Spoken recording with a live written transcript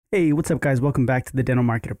Hey, what's up, guys? Welcome back to the Dental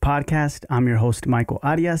Marketer Podcast. I'm your host, Michael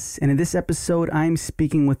Arias, and in this episode, I'm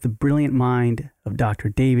speaking with the brilliant mind of Dr.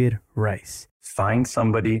 David Rice. Find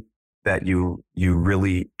somebody that you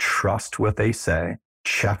really trust what they say,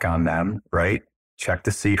 check on them, right? Check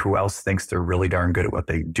to see who else thinks they're really darn good at what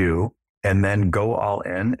they do, and then go all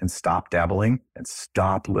in and stop dabbling and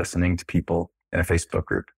stop listening to people in a Facebook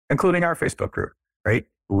group, including our Facebook group, right?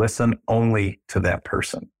 Listen only to that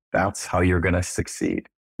person. That's how you're going to succeed.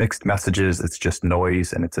 Mixed messages, it's just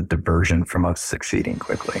noise and it's a diversion from us succeeding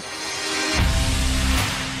quickly.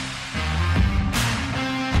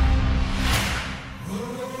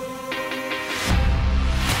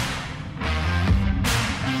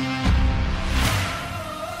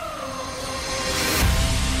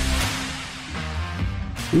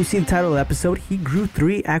 You see the title of the episode, he grew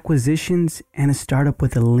 3 acquisitions and a startup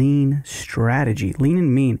with a lean strategy, lean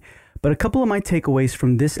and mean. But a couple of my takeaways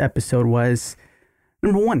from this episode was,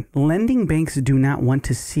 number 1, lending banks do not want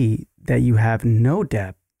to see that you have no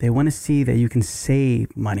debt. They want to see that you can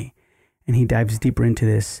save money. And he dives deeper into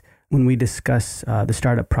this when we discuss the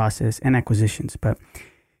startup process and acquisitions. But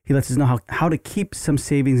he lets us know how to keep some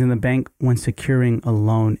savings in the bank when securing a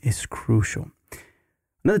loan is crucial.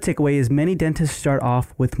 Another takeaway is many dentists start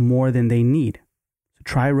off with more than they need. So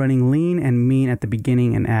try running lean and mean at the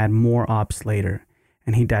beginning and add more ops later.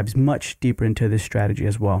 And he dives much deeper into this strategy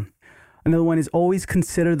as well. Another one is always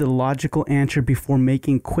consider the logical answer before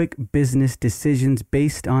making quick business decisions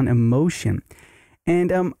based on emotion.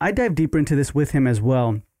 And I dive deeper into this with him as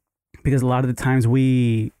well, because a lot of the times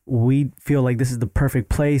we feel like this is the perfect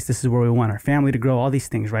place. This is where we want our family to grow, all these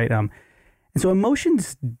things, right? And so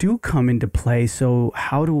emotions do come into play. So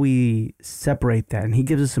how do we separate that? And he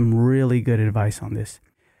gives us some really good advice on this.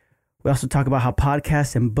 We also talk about how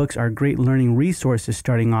podcasts and books are great learning resources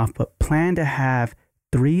starting off, but plan to have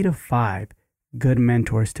 3 to 5 good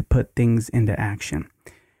mentors to put things into action.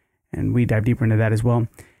 And we dive deeper into that as well.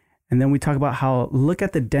 And then we talk about how look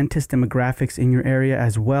at the dentist demographics in your area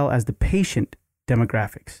as well as the patient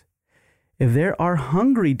demographics. If there are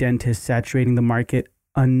hungry dentists saturating the market,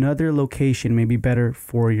 another location may be better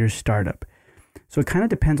for your startup. So it kind of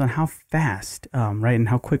depends on how fast, right? And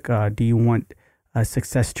how quick do you want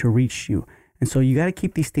success to reach you. And so you got to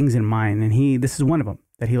keep these things in mind. And this is one of them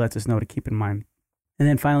that he lets us know to keep in mind. And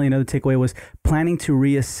then finally, another takeaway was planning to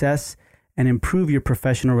reassess and improve your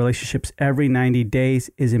professional relationships every 90 days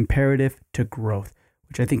is imperative to growth,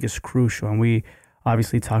 which I think is crucial. And we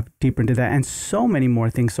obviously talk deeper into that and so many more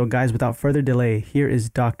things. So guys, without further delay, here is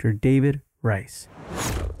Dr. David Rice.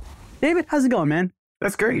 David, how's it going, man?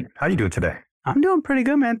 That's great. How you doing today? I'm doing pretty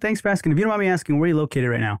good, man. Thanks for asking. If you don't mind me asking, where are you located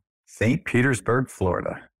right now? St. Petersburg,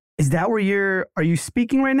 Florida. Is that where are you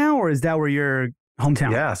speaking right now, or is that where your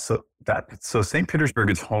hometown? Yeah, so St. Petersburg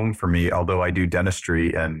is home for me, although I do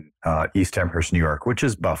dentistry in East Amherst, New York, which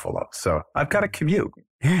is Buffalo. So I've got a commute.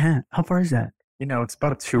 Yeah. How far is that? You know, it's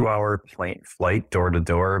about a 2-hour plane flight door to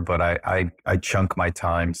door, but I chunk my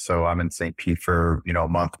time. So I'm in St. Pete for, a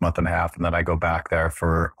month and a half, and then I go back there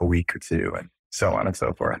for a week or two and so on and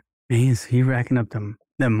so forth. Man, so you're racking up them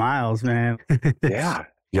miles, man. Yeah.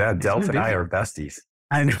 Yeah. Delph and I are besties.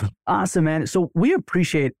 I know. Awesome, man. So we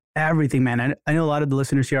appreciate everything, man. I know a lot of the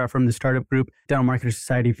listeners here are from the startup group, Dental Marketer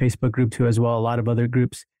Society Facebook group too, as well. A lot of other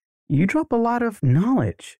groups. You drop a lot of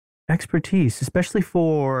knowledge, expertise, especially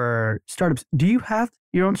for startups. Do you have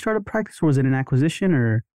your own startup practice, or was it an acquisition,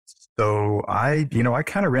 or? So I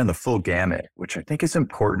kind of ran the full gamut, which I think is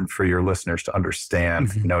important for your listeners to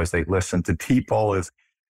understand, as they listen to people is,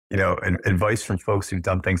 advice from folks who've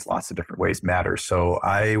done things lots of different ways matters. So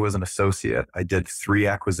I was an associate. I did 3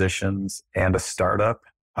 acquisitions and a startup.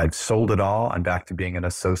 I've sold it all. I'm back to being an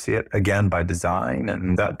associate again by design.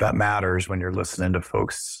 And that matters when you're listening to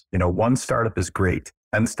folks. 1 startup is great.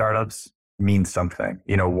 10 startups mean something.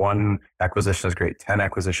 1 acquisition is great. 10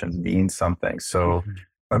 acquisitions mean something. So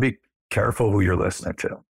I'd be careful who you're listening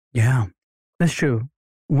to. Yeah, that's true.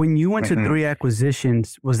 When you went to 3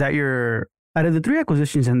 acquisitions, was that out of the 3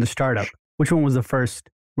 acquisitions and the startup, which one was the first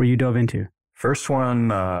where you dove into? First one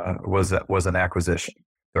was an acquisition.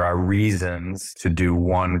 There are reasons to do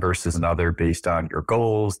one versus another based on your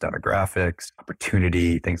goals, demographics,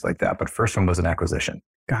 opportunity, things like that. But first one was an acquisition.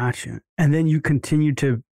 Gotcha. And then you continued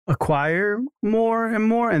to acquire more and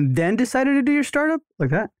more and then decided to do your startup like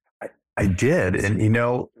that? I did.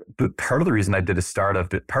 And, but part of the reason I did a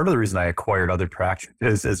startup, part of the reason I acquired other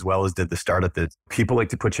practices as well as did the startup is people like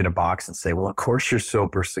to put you in a box and say, well, of course you're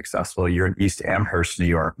super successful. You're in East Amherst, New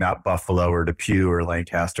York, not Buffalo or Depew or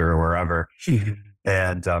Lancaster or wherever.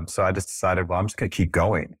 And so I just decided, well, I'm just going to keep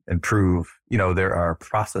going and prove, there are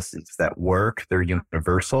processes that work, they're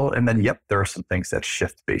universal. And then, yep, there are some things that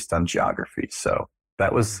shift based on geography. So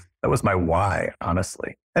that was my why,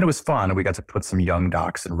 honestly. And it was fun. And we got to put some young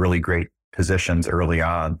docs in really great positions early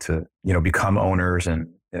on to, become owners and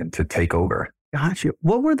to take over. Gotcha.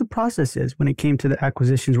 What were the processes when it came to the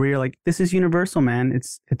acquisitions where you're like, this is universal, man.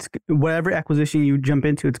 It's whatever acquisition you jump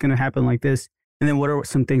into, it's going to happen like this. And then what are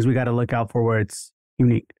some things we got to look out for where it's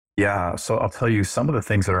unique? Yeah. So I'll tell you some of the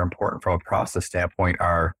things that are important from a process standpoint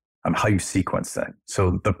are how you sequence them.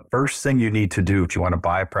 So the first thing you need to do if you want to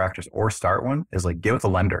buy a practice or start one is like get with a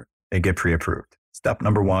lender and get pre-approved. Step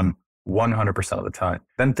number one, 100% of the time.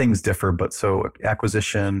 Then things differ. But so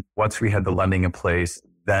acquisition, once we had the lending in place,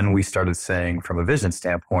 then we started saying from a vision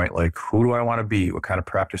standpoint, like, who do I want to be? What kind of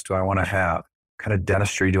practice do I want to have? What kind of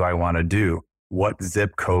dentistry do I want to do? What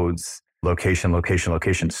zip codes,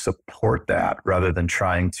 location support that rather than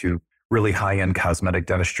trying to really high-end cosmetic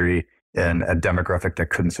dentistry in a demographic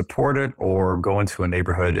that couldn't support it, or go into a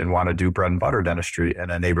neighborhood and want to do bread and butter dentistry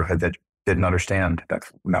in a neighborhood that didn't understand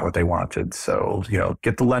that's not what they wanted. So,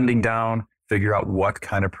 get the lending down, figure out what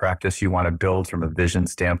kind of practice you want to build from a vision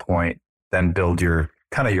standpoint, then build your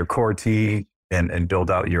core team and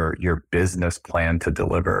build out your business plan to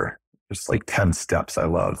deliver. There's like 10 steps I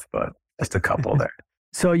love, but just a couple there.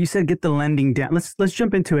 So you said get the lending down. Let's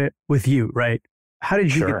jump into it with you, right? How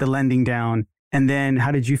did you get the lending down? And then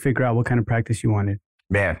how did you figure out what kind of practice you wanted?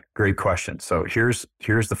 Man, great question. So here's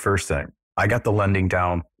the first thing. I got the lending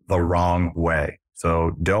down the wrong way.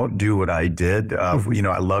 So don't do what I did.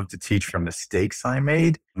 I love to teach from mistakes I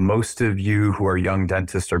made. Most of you who are young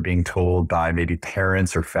dentists are being told by maybe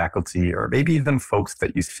parents or faculty, or maybe even folks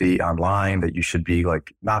that you see online, that you should be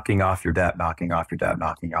like knocking off your debt.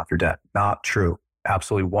 Not true.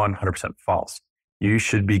 Absolutely 100% false. You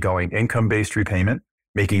should be going income-based repayment,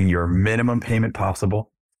 making your minimum payment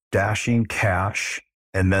possible, dashing cash.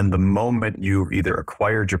 And then the moment you've either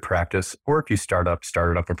acquired your practice, or if you started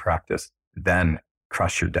up a practice, then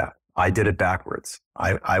crush your debt. I did it backwards.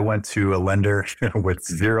 I went to a lender with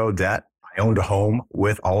zero debt. I owned a home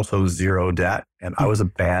with also zero debt. And I was a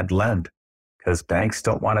bad lend because banks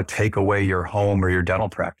don't want to take away your home or your dental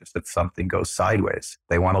practice if something goes sideways.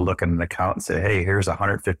 They want to look at an account and say, hey, here's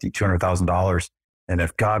 $150,000, $200,000. And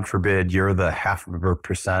if God forbid you're the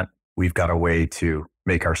 0.5%, we've got a way to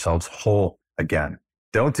make ourselves whole again.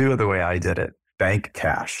 Don't do it the way I did it. Bank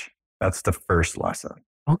cash. That's the first lesson.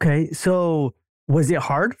 Okay. So was it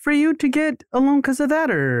hard for you to get a loan because of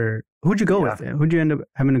that, or who'd you go with? Who'd you end up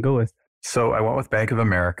having to go with? So I went with Bank of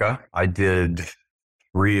America. I did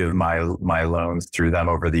 3 of my loans through them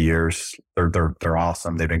over the years. They're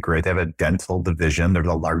awesome. They've been great. They have a dental division. They're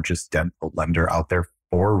the largest dental lender out there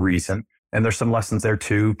for a reason. And there's some lessons there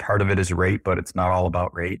too. Part of it is rate, but it's not all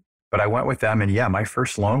about rate. But I went with them, and my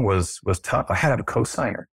first loan was tough. I had to have a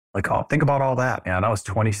co-signer. Think about all that, man. I was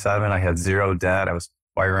 27. I had zero debt. I was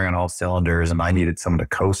firing on all cylinders, and I needed someone to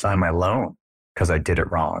co-sign my loan because I did it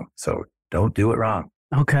wrong. So don't do it wrong.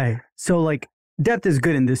 Okay. So depth is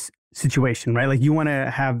good in this situation, right? You want to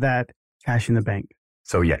have that cash in the bank.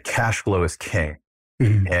 So cash flow is king.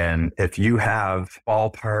 Mm-hmm. And if you have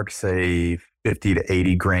ballpark, say 50 to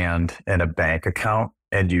 80 grand in a bank account,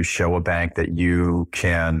 and you show a bank that you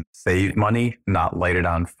can save money, not light it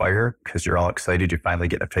on fire because you're all excited you finally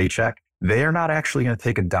get a paycheck, they are not actually going to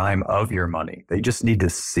take a dime of your money. They just need to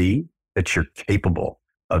see that you're capable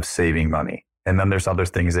of saving money. And then there's other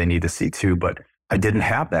things they need to see too. But I didn't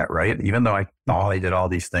have that, right? Even though I thought I did all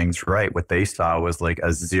these things right, what they saw was like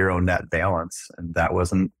a zero net balance. And that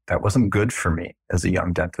wasn't good for me as a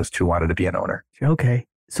young dentist who wanted to be an owner. Okay.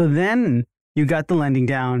 So then you got the lending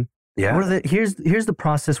down. Yeah. Here's the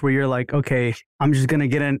process where you're like, okay, I'm just going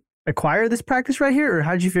to acquire this practice right here? Or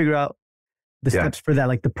how did you figure out the steps for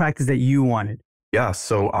that, the practice that you wanted? Yeah.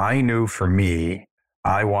 So I knew for me,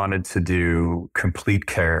 I wanted to do complete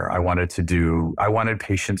care. I wanted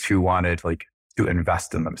patients who wanted to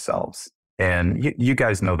invest in themselves. And you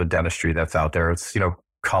guys know the dentistry that's out there. It's,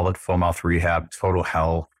 call it full mouth rehab, total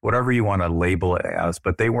health, whatever you want to label it as,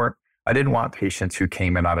 but I didn't want patients who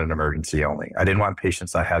came in on an emergency only. I didn't want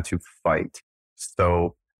patients I had to fight.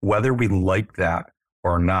 So whether we like that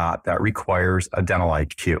or not, that requires a dental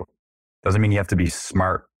IQ. Doesn't mean you have to be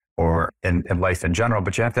smart or in life in general,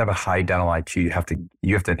 but you have to have a high dental IQ.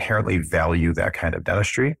 You have to inherently value that kind of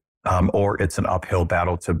dentistry, or it's an uphill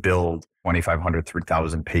battle to build 2,500,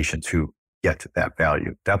 3,000 patients who get to that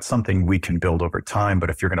value. That's something we can build over time. But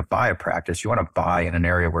if you're going to buy a practice, you want to buy in an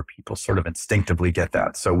area where people sort of instinctively get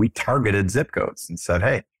that. So we targeted zip codes and said,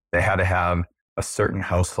 hey, they had to have a certain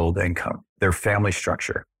household income. Their family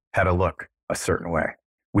structure had to look a certain way.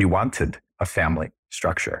 We wanted a family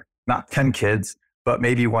structure, not 10 kids, but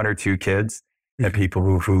maybe 1 or 2 kids. And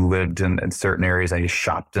people who lived in certain areas, and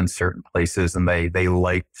shopped in certain places, and they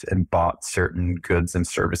liked and bought certain goods and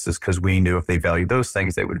services because we knew if they valued those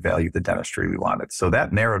things, they would value the dentistry we wanted. So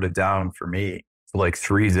that narrowed it down for me to like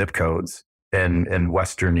 3 zip codes in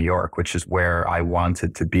Western New York, which is where I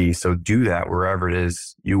wanted to be. So do that wherever it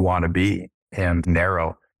is you want to be and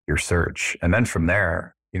narrow your search. And then from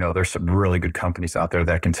there, there's some really good companies out there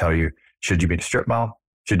that can tell you, should you be in a strip mall?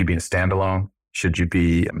 Should you be in a standalone? Should you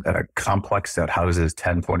be at a complex that houses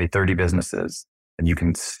 10, 20, 30 businesses? And you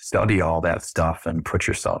can study all that stuff and put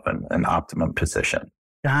yourself in an optimum position.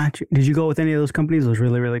 Gotcha. Did you go with any of those companies, those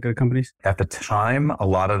really, really good companies? At the time, a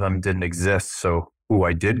lot of them didn't exist. So who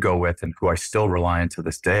I did go with and who I still rely on to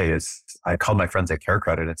this day is I called my friends at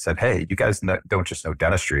CareCredit and said, hey, you guys don't just know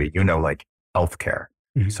dentistry, like healthcare.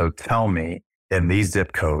 Mm-hmm. So tell me in these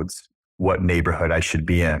zip codes, what neighborhood I should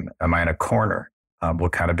be in. Am I in a corner?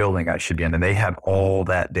 What kind of building I should be in. And they had all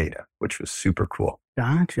that data, which was super cool.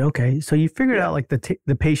 Gotcha. Okay. So you figured out like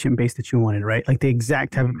the patient base that you wanted, right? Like the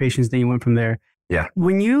exact type of patients that you went from there. Yeah.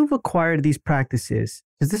 When you've acquired these practices,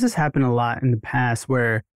 because this has happened a lot in the past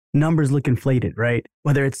where numbers look inflated, right?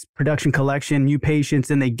 Whether it's production collection, new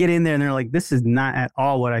patients, and they get in there and they're like, this is not at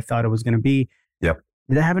all what I thought it was going to be. Yep.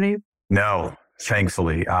 Did that happen to you? No.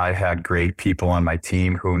 Thankfully, I had great people on my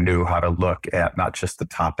team who knew how to look at not just the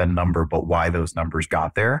top end number, but why those numbers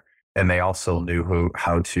got there. And they also knew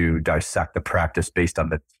how to dissect the practice based on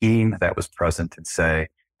the team that was present and say,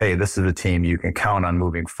 hey, this is a team you can count on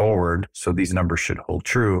moving forward. So these numbers should hold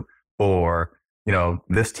true. Or,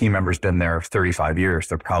 this team member's been there 35 years.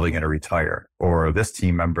 They're probably going to retire. Or these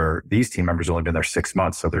team members only been there 6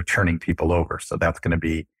 months. So they're turning people over. So that's going to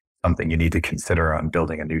be something you need to consider on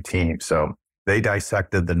building a new team. So they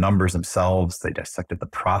dissected the numbers themselves. They dissected the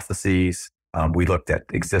processes. We looked at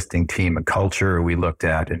existing team and culture. We looked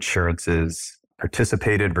at insurances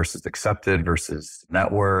participated versus accepted versus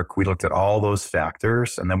network. We looked at all those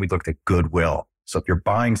factors. And then we looked at goodwill. So if you're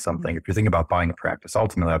buying something, if you're thinking about buying a practice,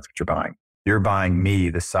 ultimately that's what you're buying. You're buying me,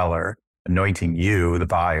 the seller, anointing you, the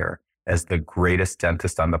buyer, as the greatest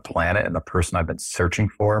dentist on the planet and the person I've been searching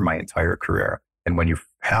for my entire career. And when you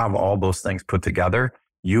have all those things put together,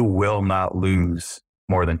 you will not lose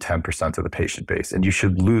more than 10% of the patient base. And you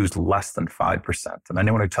should lose less than 5%. And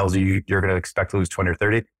anyone who tells you you're going to expect to lose 20 or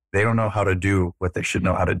 30, they don't know how to do what they should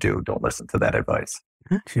know how to do. Don't listen to that advice.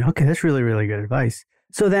 Actually, okay, that's really, really good advice.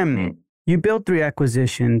 So then you built 3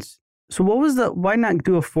 acquisitions. So why not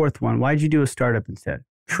do a 4th one? Why'd you do a startup instead?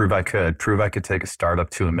 Prove I could take a startup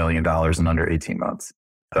to $1 million in under 18 months.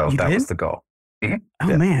 So that was the goal.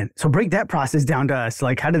 Mm-hmm. Oh, man. So break that process down to us.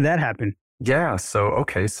 Like, how did that happen? Yeah. So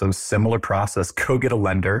similar process. Go get a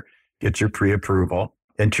lender, get your pre-approval.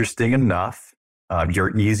 Interesting enough,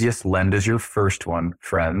 your easiest lend is your first one,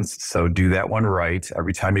 friends. So do that one right.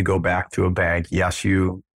 Every time you go back to a bank, yes,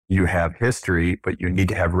 you have history, but you need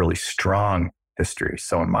to have really strong history.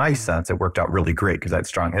 So in my sense, it worked out really great because I had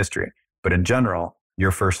strong history. But in general, your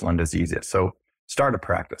first lend is easiest. So start a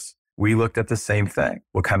practice. We looked at the same thing.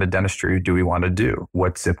 What kind of dentistry do we want to do?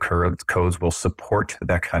 What zip codes will support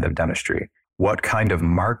that kind of dentistry? What kind of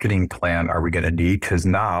marketing plan are we going to need? Because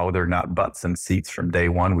now they're not butts and seats from day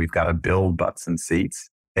one. We've got to build butts and seats.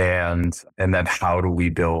 And then how do we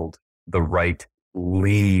build the right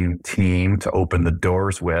lean team to open the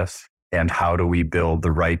doors with? And how do we build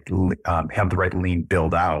have the right lean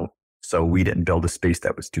build out? So we didn't build a space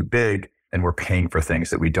that was too big. And we're paying for things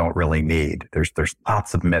that we don't really need. There's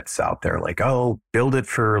lots of myths out there like, oh, build it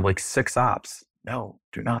for like 6 ops. No,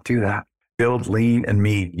 do not do that. Build lean and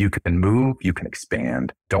mean. You can move, you can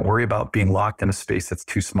expand. Don't worry about being locked in a space that's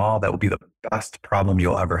too small. That will be the best problem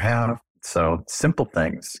you'll ever have. So simple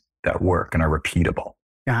things that work and are repeatable.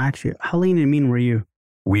 Gotcha. How lean and mean were you?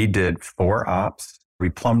 We did 4 ops. We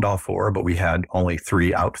plumbed all 4, but we had only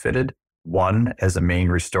 3 outfitted. 1 as a main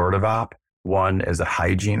restorative op, 1 is a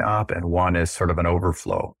hygiene op, and 1 is sort of an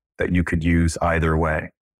overflow that you could use either way.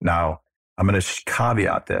 Now, I'm going to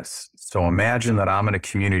caveat this. So imagine that I'm in a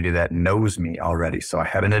community that knows me already. So I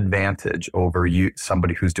had an advantage over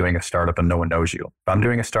somebody who's doing a startup and no one knows you. If I'm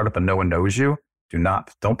doing a startup and no one knows you,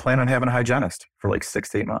 don't plan on having a hygienist for like 6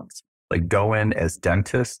 to 8 months. Like go in as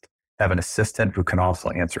dentist, have an assistant who can also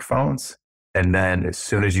answer phones. And then as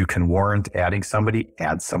soon as you can warrant adding somebody,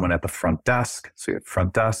 add someone at the front desk. So you have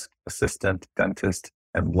front desk, assistant, dentist,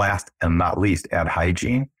 and last and not least, add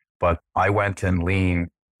hygiene. But I went in lean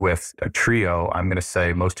with a trio. I'm going to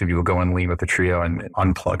say most of you will go in lean with a trio and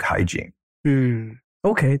unplug hygiene.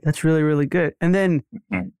 Okay, that's really, really good. And then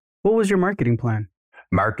what was your marketing plan?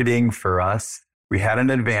 Marketing for us we had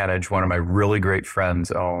an advantage. One of my really great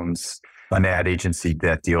friends owns an ad agency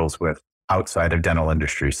that deals with outside of dental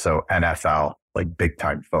industry. So NFL, like big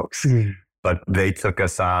time folks. But they took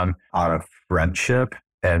us on out of friendship.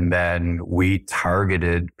 And then we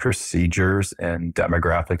targeted procedures and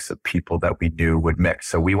demographics of people that we knew would mix.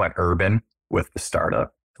 So we went urban with the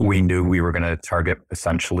startup. We knew we were going to target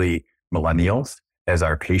essentially millennials as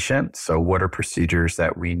our patient. So what are procedures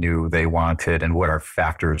that we knew they wanted and what are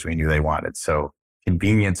factors we knew they wanted? So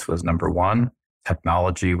convenience was number one.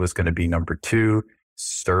 Technology was going to be number two.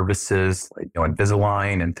 Services like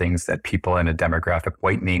Invisalign and things that people in a demographic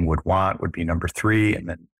whitening would want would be number three. And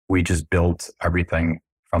then we just built everything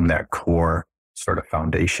from that core sort of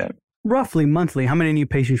foundation. Roughly monthly, how many new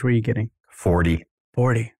patients were you getting? 40.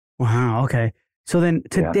 40. Wow. Okay. So then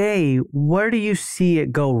today, where do you see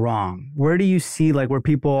it go wrong? Where do you see like where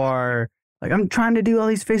people are like, I'm trying to do all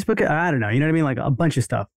these Facebook, I don't know. You know what I mean? Like a bunch of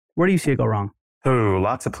stuff. Where do you see it go wrong? Oh,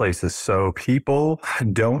 lots of places. So people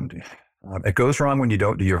don't, it goes wrong when you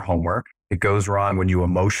don't do your homework. It goes wrong when you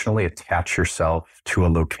emotionally attach yourself to a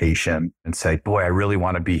location and say, boy, I really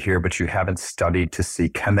want to be here, but you haven't studied to see,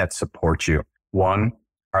 can that support you? One,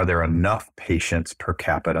 are there enough patients per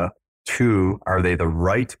capita? Two, are they the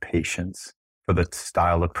right patients for the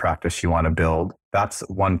style of practice you want to build? That's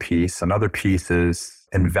one piece. Another piece is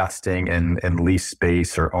investing in lease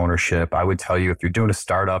space or ownership. I would tell you, if you're doing a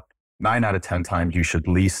startup, 9 out of 10 times you should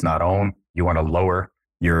lease, not own. You want to lower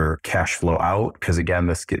your cash flow out because again,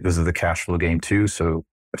 this is the cash flow game too. So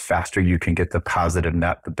the faster you can get the positive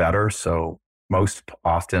net, the better. So most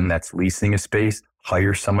often that's leasing a space.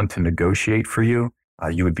 Hire someone to negotiate for you.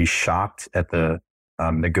 You would be shocked at the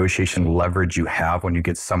negotiation leverage you have when you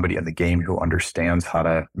get somebody in the game who understands how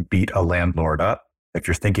to beat a landlord up. If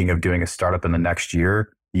you're thinking of doing a startup in the next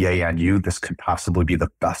year, yay on you. This could possibly be the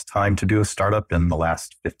best time to do a startup in the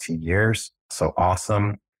last 15 years. So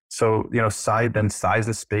awesome. So, size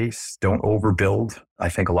the space. Don't overbuild. I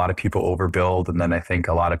think a lot of people overbuild. And then I think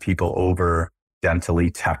a lot of people over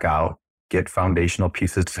dentally tech out, get foundational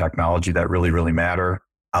pieces of technology that really, really matter.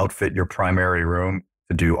 Outfit your primary room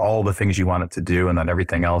to do all the things you want it to do. And then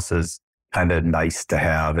everything else is kind of nice to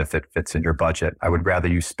have if it fits in your budget. I would rather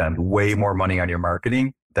you spend way more money on your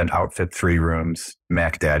marketing than outfit 3 rooms,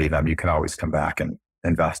 Mac Daddy them. You can always come back and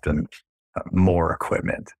invest in more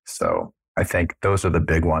equipment. So I think those are the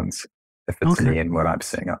big ones if it's me and what I'm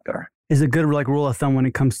seeing out there. Is a good like rule of thumb when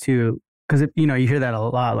it comes to, because you hear that a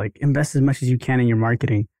lot, like invest as much as you can in your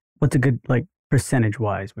marketing. What's a good like percentage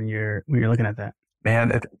wise when you're looking at that?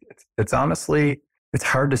 Man, it's honestly, it's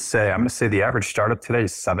hard to say. I'm going to say the average startup today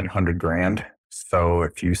is $700,000. So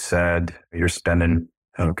if you said you're spending,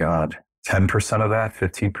 10% of that,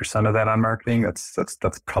 15% of that on marketing,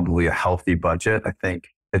 that's probably a healthy budget. I think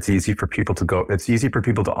it's easy for people to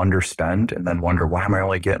underspend and then wonder, why am I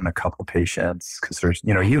only getting a couple patients? Because there's,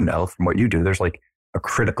 from what you do, there's like a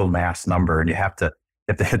critical mass number and you have to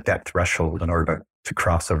hit that threshold in order to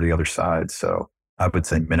cross over the other side. So I would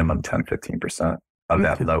say minimum 10, 15% of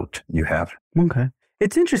that load you have. Okay.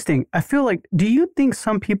 It's interesting. I feel like, do you think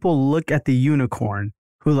some people look at the unicorn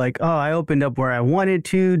who like, oh, I opened up where I wanted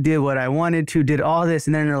to, did what I wanted to, did all this.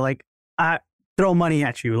 And then they're like, I throw money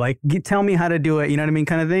at you. Like, tell me how to do it. You know what I mean?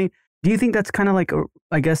 Kind of thing. Do you think that's kind of like,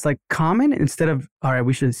 I guess, like common instead of, all right,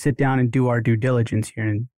 we should sit down and do our due diligence here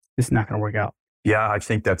and it's not going to work out? Yeah, I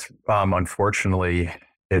think that's, unfortunately,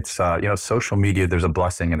 it's, social media, there's a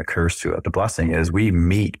blessing and a curse to it. The blessing is we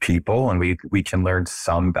meet people and we can learn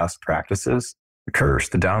some best practices. The curse,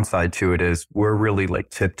 the downside to it is we're really like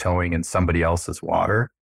tiptoeing in somebody else's water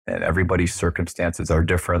and everybody's circumstances are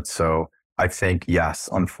different. So I think, yes,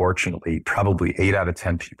 unfortunately, probably 8 out of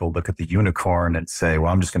 10 people look at the unicorn and say,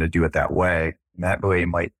 well, I'm just going to do it that way. And that way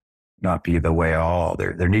might not be the way at all.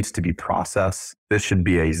 There needs to be process. This should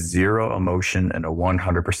be a 0 emotion and a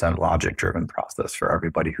 100% logic driven process for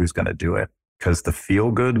everybody who's going to do it. Because the feel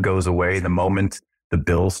good goes away the moment the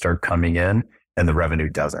bills start coming in and the revenue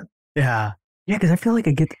doesn't. Yeah. Yeah, because I feel like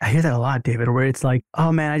I hear that a lot, David, where it's like,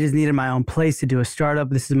 oh man, I just needed my own place to do a startup.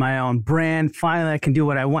 This is my own brand. Finally, I can do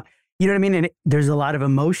what I want. You know what I mean? And there's a lot of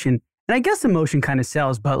emotion. And I guess emotion kind of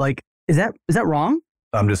sells, but like, is that wrong?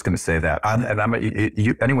 I'm just going to say that.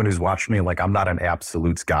 Anyone who's watching me, like, I'm not an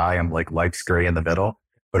absolutes guy. I'm like, life's gray in the middle.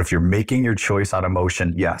 But if you're making your choice on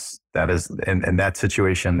emotion, yes, that is, in that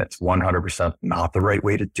situation, that's 100% not the right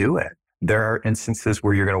way to do it. There are instances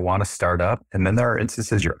where you're going to want to start up. And then there are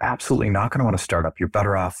instances you're absolutely not going to want to start up. You're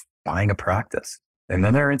better off buying a practice. And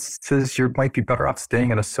then there are instances you might be better off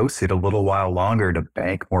staying an associate a little while longer to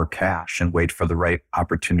bank more cash and wait for the right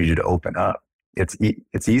opportunity to open up.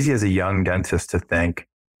 It's easy as a young dentist to think,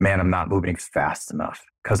 man, I'm not moving fast enough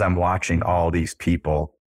because I'm watching all these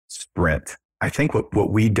people sprint. I think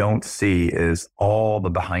what we don't see is all the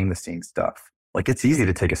behind the scenes stuff. Like, it's easy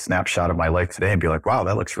to take a snapshot of my life today and be like, wow,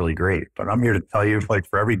 that looks really great. But I'm here to tell you, like,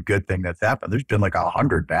 for every good thing that's happened, there's been like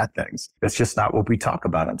 100 bad things. It's just not what we talk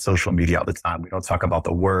about on social media all the time. We don't talk about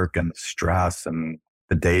the work and the stress and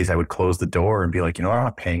the days I would close the door and be like, I'm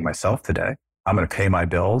not paying myself today. I'm going to pay my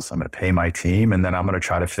bills. I'm going to pay my team. And then I'm going to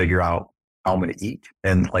try to figure out how I'm going to eat.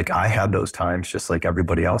 And like, I had those times just like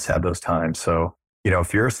everybody else had those times. So,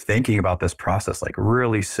 if you're thinking about this process, like,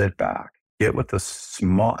 really sit back, get with the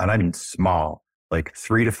small, and I mean small, like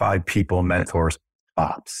 3 to 5 people, mentors,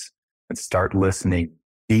 tops, and start listening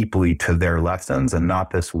deeply to their lessons and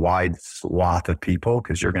not this wide swath of people,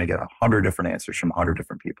 because you're going to get 100 different answers from 100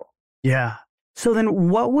 different people. Yeah. So then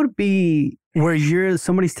what would be where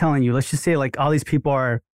somebody's telling you, let's just say like all these people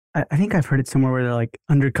are, I think I've heard it somewhere where they're like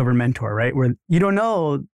undercover mentor, right? Where you don't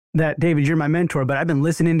know that, David, you're my mentor, but I've been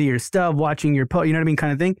listening to your stuff, watching your post, you know what I mean?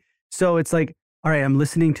 Kind of thing. So it's like, all right, I'm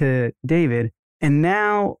listening to David. And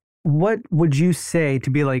now what would you say to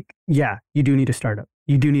be like, yeah, you do need a startup.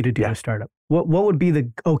 You do need to do a startup. What would be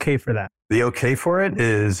the okay for that? The okay for it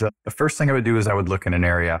is the first thing I would do is I would look in an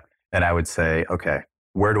area and I would say, okay,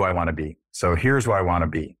 where do I want to be? So here's where I want to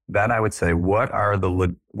be. Then I would say, where are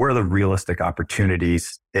the realistic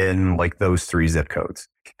opportunities in like those 3 zip codes?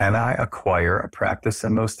 Can I acquire a practice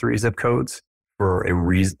in those 3 zip codes for a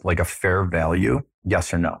reason, like a fair value?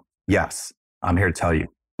 Yes or no? Yes. I'm here to tell you,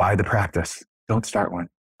 buy the practice. Don't start one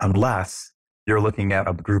unless you're looking at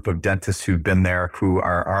a group of dentists who've been there, who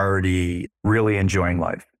are already really enjoying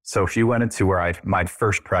life. So if you went into my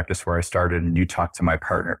first practice where I started, and you talked to my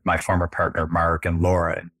former partner, Mark and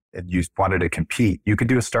Laura, and you wanted to compete, you could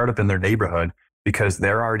do a startup in their neighborhood because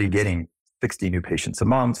they're already getting 60 new patients a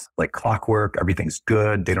month, like clockwork. Everything's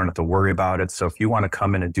good. They don't have to worry about it. So if you want to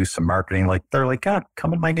come in and do some marketing, like they're like, God,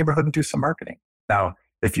 come in my neighborhood and do some marketing. Now,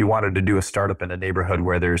 if you wanted to do a startup in a neighborhood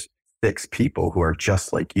where there's 6 people who are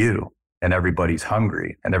just like you, and everybody's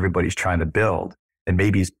hungry and everybody's trying to build, and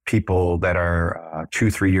maybe people that are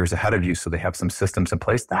 2-3 years ahead of you, so they have some systems in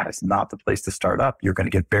place, that is not the place to start up. You're going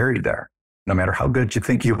to get buried there, no matter how good you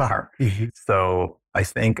think you are. Mm-hmm. So I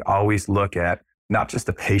think always look at not just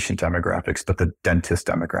the patient demographics, but the dentist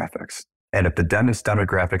demographics. And if the dentist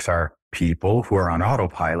demographics are people who are on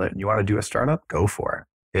autopilot and you want to do a startup, go for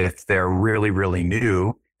it. If they're really, really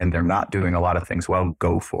new and they're not doing a lot of things well,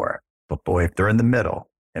 go for it. But boy, if they're in the middle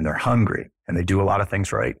and they're hungry and they do a lot of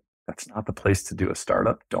things right, that's not the place to do a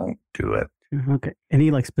startup. Don't do it. Okay.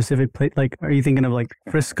 Any like specific place? Like, are you thinking of like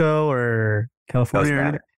Frisco or California? Doesn't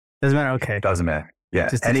matter. Doesn't matter. Okay. Doesn't matter. Yeah.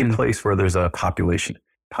 Just any place where there's a population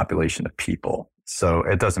of people. So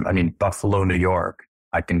it doesn't, Buffalo, New York,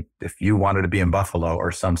 if you wanted to be in Buffalo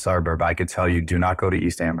or some suburb, I could tell you, do not go to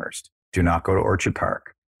East Amherst. Do not go to Orchard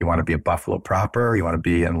Park. You want to be in Buffalo proper. You want to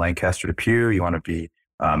be in Lancaster, Depew. You want to be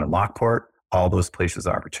in Lockport. All those places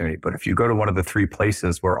are opportunity. But if you go to one of the 3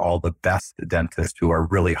 places where all the best dentists who are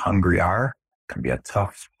really hungry are, it can be a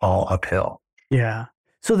tough haul uphill. Yeah.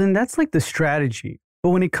 So then that's like the strategy. But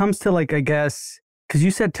when it comes to like, I guess, because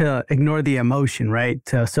you said to ignore the emotion, right?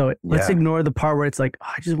 Let's ignore the part where it's like,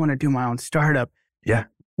 oh, I just want to do my own startup. Yeah.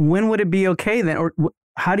 When would it be okay then? Or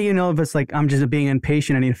how do you know if it's like, I'm just being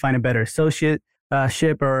impatient, I need to find a better associate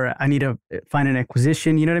ship, or I need to find an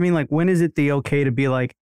acquisition? You know what I mean? Like, when is it the okay to be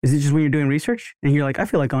like, is it just when you're doing research and you're like, I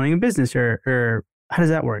feel like owning a business, or how does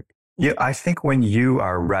that work? Yeah, I think when you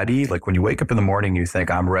are ready, like when you wake up in the morning, you think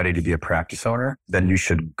I'm ready to be a practice owner, then you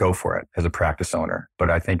should go for it as a practice owner. But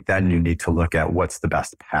I think then you need to look at what's the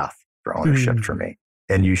best path for ownership for me.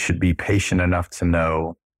 And you should be patient enough to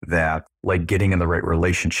know that, like, getting in the right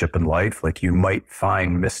relationship in life, like you might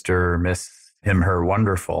find Mr., Miss, him, her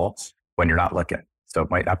wonderful when you're not looking. So it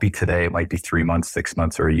might not be today. It might be 3 months, 6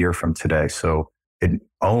 months, or a year from today. So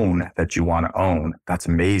own that you want to own. That's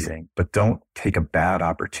amazing. But don't take a bad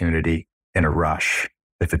opportunity in a rush.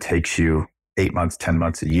 If it takes you 8 months, 10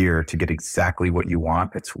 months, a year to get exactly what you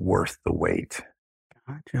want, it's worth the wait.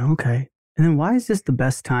 Gotcha. Okay. And then why is this the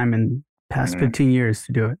best time in past 15 years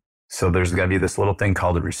to do it? So there's going to be this little thing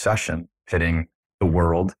called a recession hitting the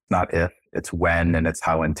world. Not if, it's when, and it's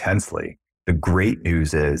how intensely. The great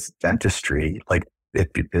news is dentistry, like,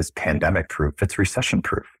 it is pandemic proof. It's recession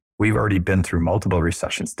proof. We've already been through multiple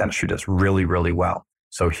recessions. Dentistry does really, really well.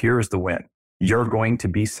 So here's the win. You're going to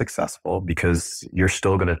be successful because you're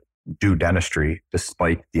still going to do dentistry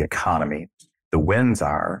despite the economy. The wins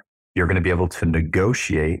are you're going to be able to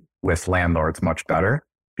negotiate with landlords much better,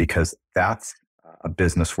 because that's a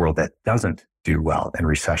business world that doesn't do well in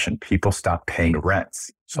recession. People stop paying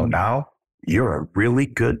rents. So now you're a really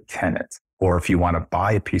good tenant. Or if you want to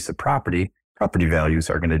buy a piece of property, property values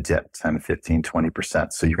are going to dip 10, 15,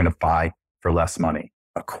 20%. So you're going to buy for less money.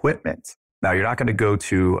 Equipment. Now, you're not going to go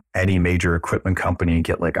to any major equipment company and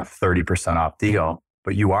get like a 30% off deal,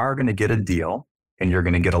 but you are going to get a deal and you're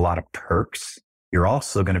going to get a lot of perks. You're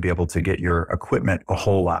also going to be able to get your equipment a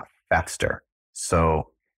whole lot faster. So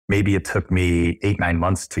maybe it took me 8-9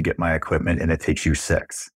 months to get my equipment and it takes you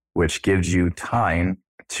 6, which gives you time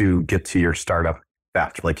to get to your startup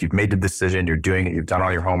faster. Like you've made the decision, you're doing it, you've done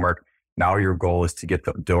all your homework. Now your goal is to get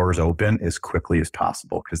the doors open as quickly as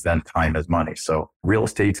possible because then time is money. So real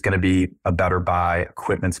estate's going to be a better buy.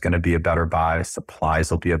 Equipment's going to be a better buy.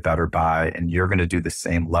 Supplies will be a better buy. And you're going to do the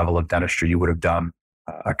same level of dentistry you would have done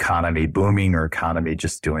economy booming or economy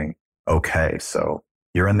just doing okay. So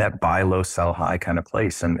you're in that buy low, sell high kind of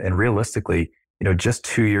place. And realistically, just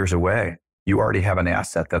 2 years away, you already have an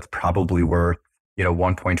asset that's probably worth,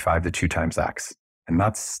 1.5 to 2 times X. And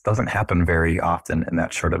that doesn't happen very often in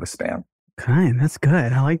that short of a span. Okay, that's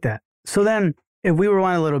good. I like that. So then if we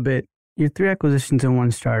rewind a little bit, your 3 acquisitions in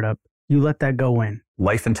 1 startup, you let that go when?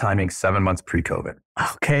 Life and timing, 7 months pre-COVID.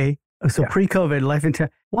 Okay. So pre-COVID, life and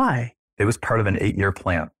timing. Why? It was part of an 8-year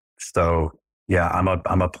plan. So yeah, I'm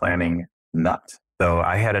a planning nut. So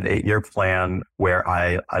I had an 8-year plan where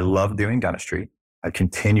I love doing dentistry. I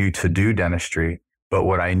continue to do dentistry, but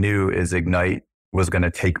what I knew is Ignite was going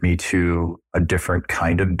to take me to a different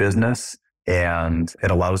kind of business. And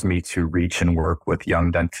it allows me to reach and work with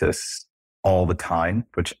young dentists all the time,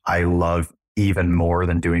 which I love even more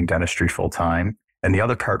than doing dentistry full time. And the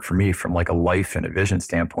other part for me from like a life and a vision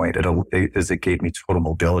standpoint, it gave me total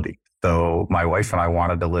mobility. So my wife and I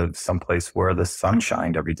wanted to live someplace where the sun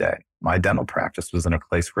shined every day. My dental practice was in a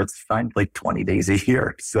place where it's shined like 20 days a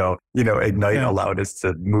year. So, Ignite allowed us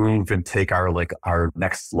to move and take our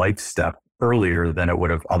next life step earlier than it would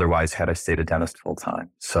have otherwise had I stayed a dentist full time.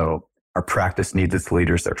 So our practice needs its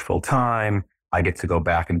leaders there full time. I get to go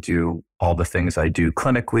back and do all the things I do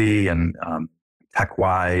clinically and tech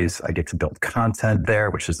wise. I get to build content there,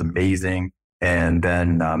 which is amazing. And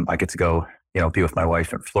then I get to go, be with my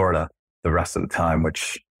wife in Florida the rest of the time,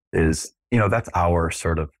 which is, that's our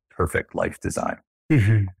sort of perfect life design.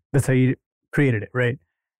 Mm-hmm. That's how you created it, right?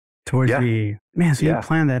 So you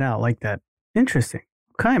planned that out like that. Interesting.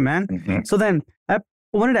 Okay, man. Mm-hmm. So then I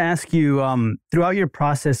wanted to ask you, throughout your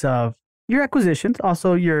process of your acquisitions,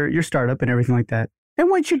 also your startup and everything like that, and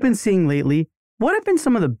what you've been seeing lately, what have been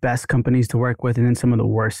some of the best companies to work with and then some of the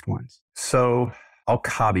worst ones? So I'll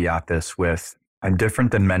caveat this with, I'm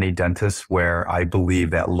different than many dentists where I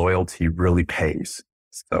believe that loyalty really pays.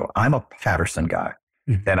 So I'm a Patterson guy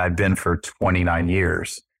and I've been for 29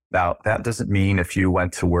 years. Now, that doesn't mean if you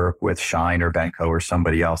went to work with Shine or Benco or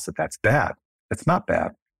somebody else that's bad. It's not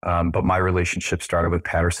bad. But my relationship started with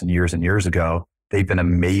Patterson years and years ago. They've been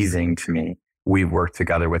amazing to me. We've worked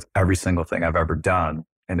together with every single thing I've ever done,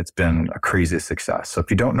 and it's been a crazy success. So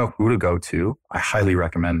if you don't know who to go to, I highly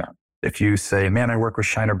recommend them. If you say, man, I work with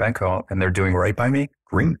Shine or Benco and they're doing right by me,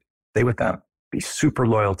 great. Stay with them. Be super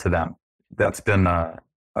loyal to them. That's been, I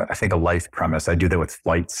think, a life premise. I do that with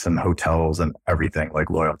flights and hotels and everything, like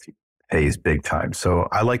loyalty pays big time. So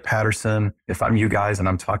I like Patterson. If I'm you guys and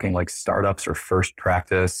I'm talking like startups or first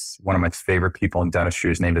practice, one of my favorite people in dentistry,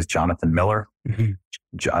 his name is Jonathan Miller.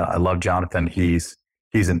 Mm-hmm. I love Jonathan. He's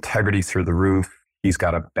integrity through the roof. He's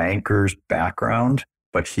got a banker's background,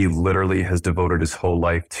 but he literally has devoted his whole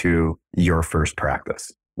life to your first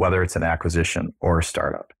practice, whether it's an acquisition or a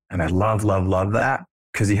startup. And I love, love, love that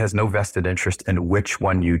because he has no vested interest in which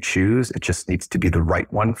one you choose. It just needs to be the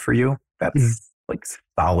right one for you. That's like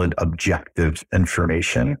solid, objective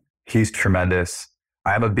information. He's tremendous.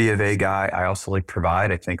 I'm a B of A guy. I also like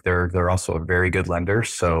Provide. I think they're also a very good lender.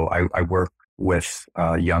 So I work with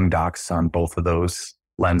young docs on both of those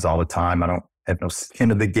lends all the time. I don't have no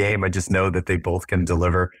skin in the game. I just know that they both can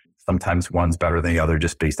deliver. Sometimes one's better than the other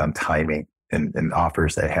just based on timing and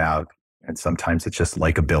offers they have. And sometimes it's just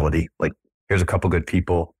likability. Like, here's a couple good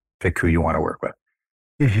people. Pick who you want to work with.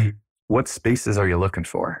 Mm-hmm. What spaces are you looking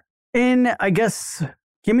for? And I guess,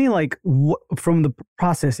 give me like from the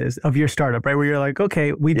processes of your startup, right? Where you're like,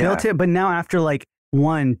 okay, we built it, but now after like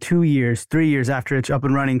 1, 2 years, 3 years after it's up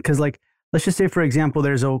and running, because like, let's just say, for example,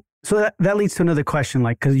 so that leads to another question,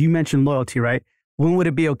 like, because you mentioned loyalty, right? When would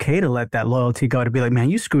it be okay to let that loyalty go? To be like, man,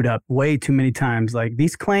 you screwed up way too many times. Like,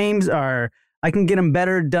 these claims I can get them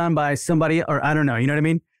better done by somebody, or I don't know, you know what I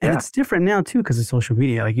mean? And it's different now too, because of social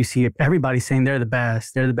media. Like, you see everybody saying they're the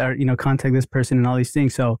best, they're the better, contact this person and all these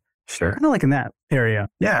things. So sure, kind of like in that area.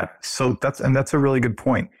 Yeah. So that's a really good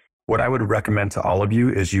point. What I would recommend to all of you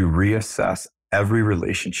is you reassess every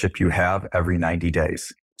relationship you have every 90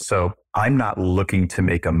 days. So I'm not looking to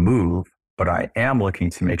make a move, but I am looking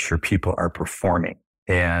to make sure people are performing.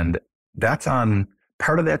 And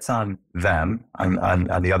part of that's on them on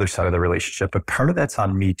the other side of the relationship, but part of that's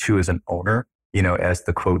on me too as an owner, as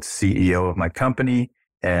the quote CEO of my company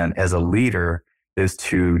and as a leader, is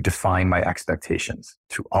to define my expectations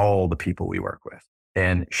to all the people we work with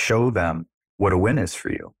and show them what a win is for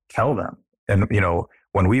you. Tell them. And,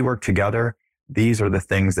 when we work together, these are the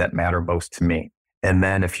things that matter most to me. And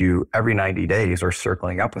then if you every 90 days are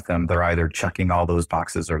circling up with them, they're either checking all those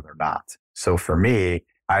boxes or they're not. So for me,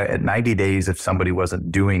 at 90 days, if somebody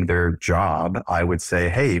wasn't doing their job, I would say,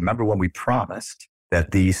 hey, remember when we promised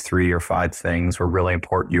that these 3 or 5 things were really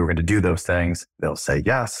important? You were going to do those things. They'll say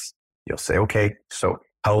yes. You'll say, okay, so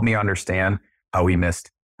help me understand how we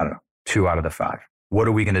missed, 2 out of the 5. What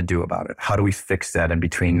are we going to do about it? How do we fix that in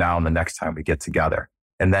between now and the next time we get together?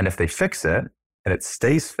 And then if they fix it and it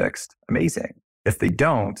stays fixed, amazing. If they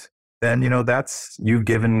don't, then, you've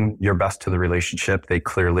given your best to the relationship. They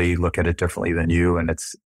clearly look at it differently than you, and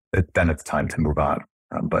then it's time to move on.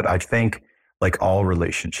 But I think, like all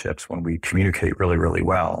relationships, when we communicate really, really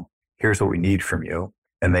well, here's what we need from you.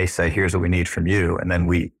 And they say, here's what we need from you. And then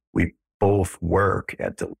we both work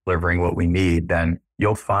at delivering what we need, then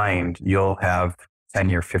you'll find you'll have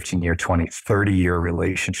 10-year, 15-year, 20, 30-year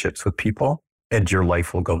relationships with people, and your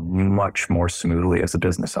life will go much more smoothly as a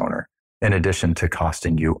business owner, in addition to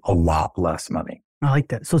costing you a lot less money. I like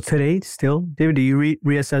that. So today still, David, do you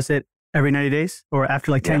reassess it every 90 days? Or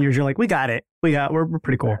after like 10 years, you're like, we got it. We're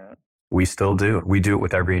pretty cool. We still do. We do it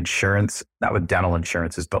with every insurance, not with dental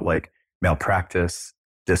insurances, but like malpractice,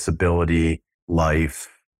 disability, life.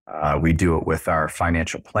 We do it with our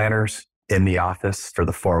financial planners in the office for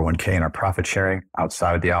the 401k and our profit sharing,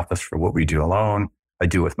 outside of the office for what we do alone. I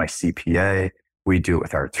do it with my CPA. We do it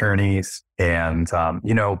with our attorneys. And,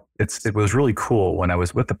 it was really cool when I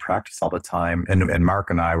was with the practice all the time, and Mark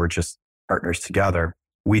and I were just partners together.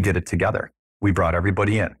 We did it together. We brought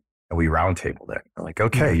everybody in and we roundtabled it. We're like,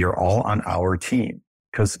 okay, you're all on our team.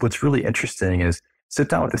 Because what's really interesting is sit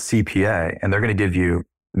down with the CPA and they're going to give you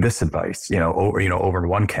this advice, over in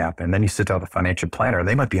one camp. And then you sit down with a financial planner,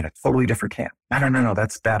 they might be in a totally different camp. No,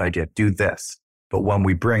 that's a bad idea. Do this. But when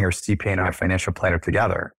we bring our CPA and our financial planner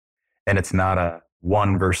together, and it's not a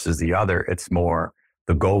one versus the other, it's more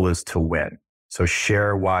the goal is to win. So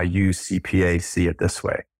share why you CPA see it this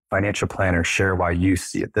way. Financial planner, share why you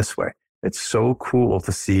see it this way. It's so cool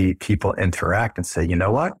to see people interact and say, you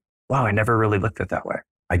know what? Wow, I never really looked at it that way.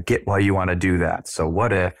 I get why you want to do that. So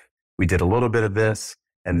what if we did a little bit of this,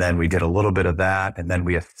 and then we did a little bit of that, and then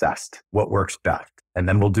we assessed what works best. And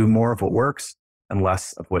then we'll do more of what works and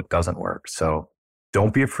less of what doesn't work. So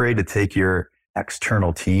don't be afraid to take your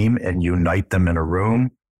external team and unite them in a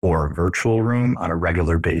room or a virtual room on a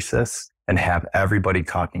regular basis and have everybody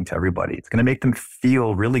talking to everybody. It's going to make them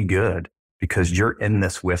feel really good because you're in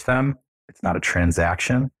this with them. It's not a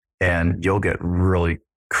transaction, and you'll get really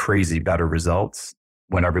crazy better results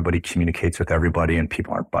when everybody communicates with everybody and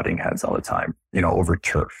people aren't butting heads all the time, over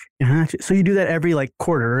turf. So you do that every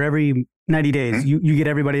quarter or every 90 days, mm-hmm. you get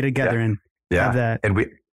everybody together and have that.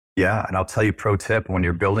 And I'll tell you, pro tip, when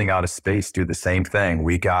you're building out a space, do the same thing.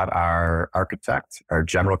 We got our architect, our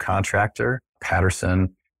general contractor,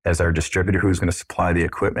 Patterson, as our distributor who's going to supply the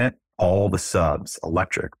equipment, all the subs,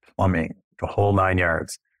 electric, plumbing, the whole 9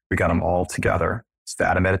 yards. We got them all together,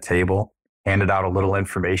 sat them at a table, handed out a little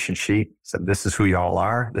information sheet, said, this is who y'all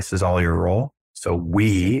are. This is all your role. So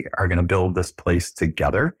we are going to build this place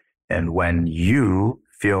together. And when you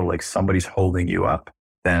feel like somebody's holding you up,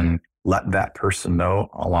 then let that person know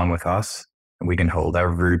along with us, and we can hold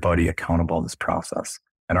everybody accountable in this process.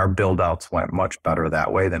 And our build outs went much better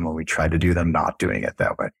that way than when we tried to do them not doing it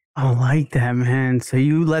that way. I like that, man. So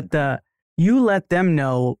you let them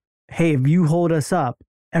know, hey, if you hold us up,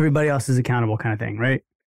 everybody else is accountable kind of thing, right?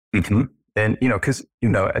 Mm-hmm. And, because,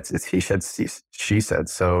 it's he said, she said.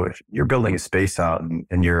 So if you're building a space out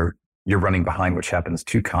and you're running behind, which happens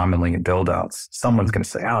too commonly in build outs, someone's going to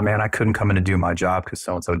say, oh man, I couldn't come in and do my job because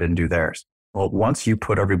so-and-so didn't do theirs. Well, once you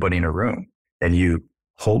put everybody in a room and you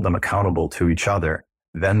hold them accountable to each other,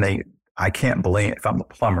 then I can't blame, if I'm a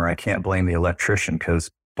plumber, I can't blame the electrician because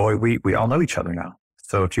boy, we all know each other now.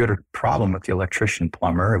 So if you had a problem with the electrician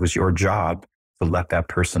plumber, it was your job to let that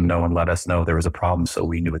person know and let us know there was a problem so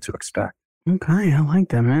we knew what to expect. Okay, I like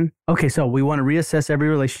that, man. Okay, so we want to reassess every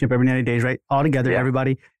relationship every 90 days, right? All together,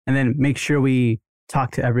 everybody, and then make sure we talk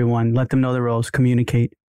to everyone, let them know their roles,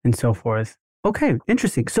 communicate, and so forth. Okay,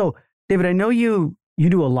 interesting. So, David, I know you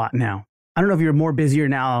do a lot now. I don't know if you're more busier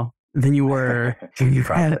now than you were when you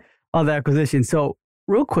had all the acquisition. So,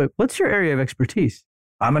 real quick, what's your area of expertise?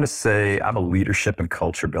 I'm going to say I'm a leadership and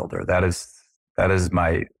culture builder. That is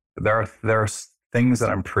my there are things that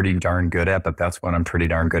I'm pretty darn good at, but that's what I'm pretty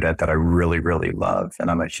darn good at that I really, really love.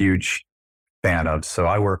 And I'm a huge fan of. So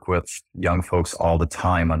I work with young folks all the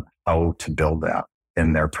time on how to build that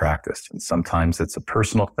in their practice. And sometimes it's a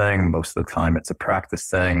personal thing. Most of the time it's a practice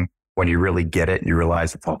thing. When you really get it, you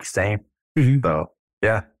realize it's all the same. So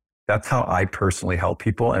yeah, that's how I personally help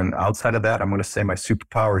people. And outside of that, I'm going to say my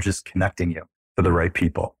superpower is just connecting you to the right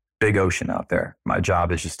people. Big ocean out there. My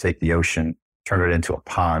job is just take the ocean, turn it into a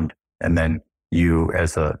pond, and then you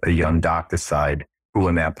as a young doc decide who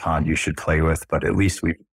in that pond you should play with. But at least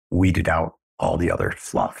we've weeded out all the other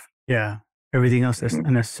fluff. Yeah. Everything else that's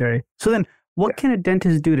unnecessary. So then what can a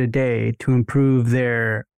dentist do today to improve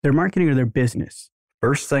their marketing or their business?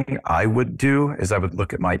 First thing I would do is I would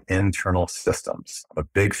look at my internal systems. I'm a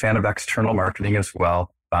big fan of external marketing as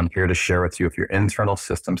well. I'm here to share with you if your internal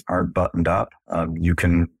systems aren't buttoned up, you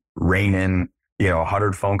can rein in,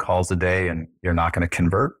 100 phone calls a day and you're not going to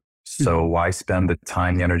convert. So why spend the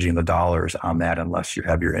time, the energy, and the dollars on that unless you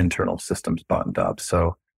have your internal systems buttoned up?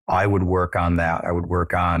 So I would work on that. I would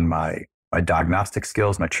work on my diagnostic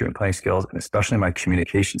skills, my treatment planning skills, and especially my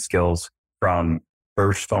communication skills from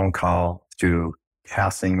first phone call to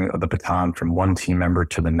passing the baton from one team member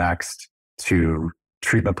to the next, to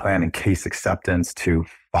treatment plan and case acceptance, to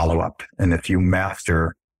follow up. And if you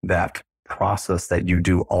master that process that you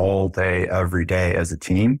do all day, every day as a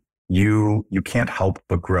team, you can't help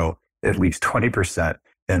but grow at least 20%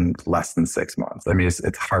 in less than 6 months. I mean,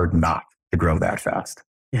 it's hard not to grow that fast.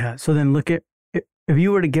 Yeah. So then look at, if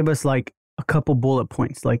you were to give us like a couple bullet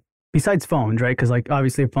points, like besides phones, right? Because like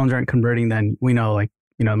obviously if phones aren't converting, then we know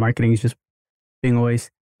marketing is just being always.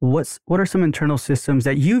 What are some internal systems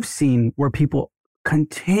that you've seen where people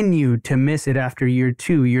continue to miss it after year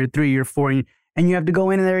 2, year 3, year 4, and you have to go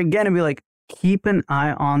in there again and be like, keep an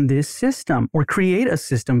eye on this system or create a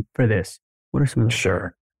system for this? What are some of those?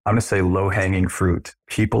 Sure. I'm going to say low-hanging fruit.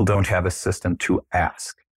 People don't have a system to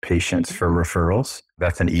ask patients for referrals.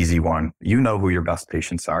 That's an easy one. You know who your best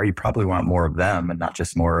patients are. You probably want more of them and not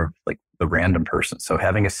just more of like the random person. So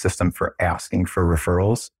having a system for asking for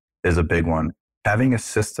referrals is a big one. Having a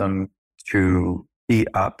system to speed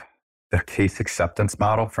up the case acceptance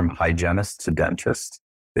model from hygienist to dentist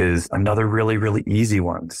is another really, really easy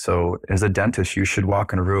one. So as a dentist, you should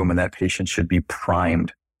walk in a room and that patient should be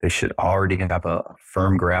primed. They should already have a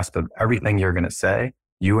firm grasp of everything you're going to say.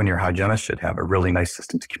 You and your hygienist should have a really nice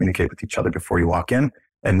system to communicate with each other before you walk in.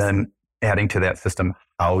 And then adding to that system,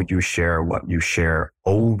 how you share what you share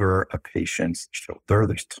over a patient's shoulder.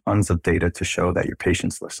 There's tons of data to show that your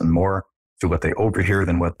patients listen more to what they overhear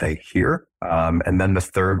than what they hear. And then the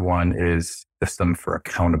third one is system for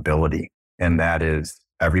accountability. And that is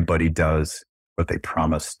everybody does what they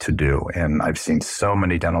promise to do. And I've seen so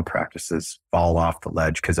many dental practices fall off the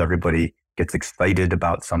ledge because everybody gets excited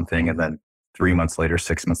about something and then 3 months later,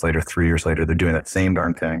 6 months later, 3 years later, they're doing that same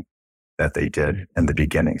darn thing that they did in the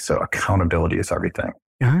beginning. So accountability is everything.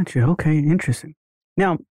 Gotcha. Okay. Interesting.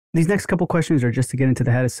 Now, these next couple questions are just to get into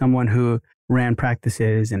the head of someone who ran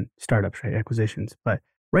practices and startups, right? Acquisitions. But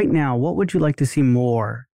right now, what would you like to see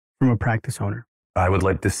more from a practice owner? I would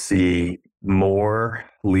like to see more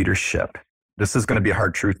leadership. This is going to be a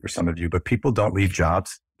hard truth for some of you, but people don't leave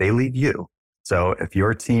jobs. They leave you. So if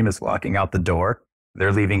your team is walking out the door,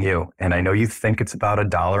 they're leaving you. And I know you think it's about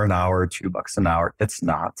 $1 an hour, $2 an hour. It's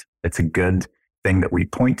not. It's a good thing that we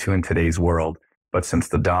point to in today's world. But since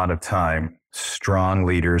the dawn of time, strong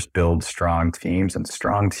leaders build strong teams and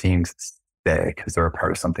strong teams stay because they're a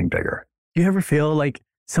part of something bigger. Do you ever feel like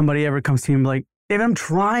somebody ever comes to you and like, David, I'm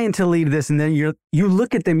trying to lead this. And then you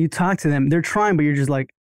look at them, you talk to them, they're trying, but you're just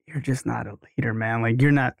like, you're just not a leader, man. Like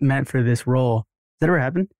you're not meant for this role. Does that ever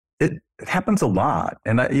happen? It happens a lot.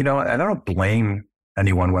 And I don't blame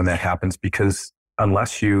anyone when that happens because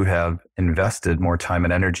unless you have invested more time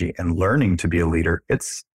and energy in learning to be a leader,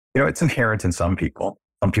 it's inherent in some people.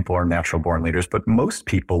 Some people are natural born leaders, but most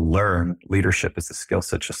people learn leadership as a skill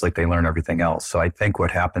set, just like they learn everything else. So I think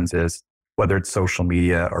what happens is whether it's social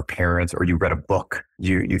media or parents, or you read a book,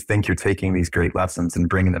 you think you're taking these great lessons and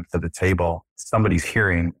bringing them to the table. Somebody's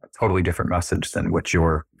hearing a totally different message than what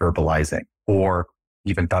you're verbalizing, or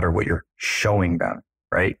even better, what you're showing them,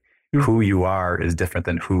 right? Mm-hmm. Who you are is different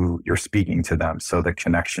than who you're speaking to them. So the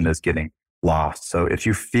connection is getting lost. So if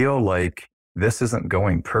you feel like this isn't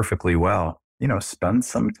going perfectly well, spend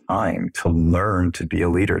some time to learn to be a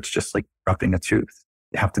leader. It's just like dropping a tooth.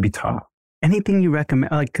 You have to be taught. Anything you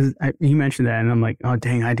recommend, like, because you mentioned that and I'm like, oh,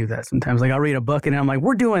 dang, I do that sometimes. Like I'll read a book and I'm like,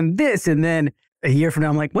 we're doing this. And then a year from now,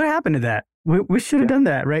 I'm like, what happened to that? We should have done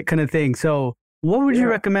that, right? Kind of thing. So what would you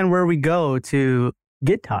recommend where we go to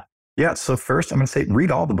get taught? Yeah. So first I'm going to say,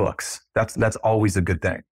 read all the books. That's always a good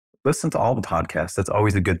thing. listen to all the podcasts. That's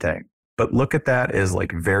always a good thing. But look at that as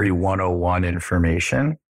like very 101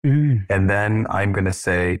 information. And then I'm going to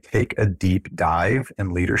say, take a deep dive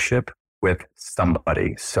in leadership with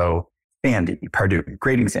somebody. So Andy Pardue,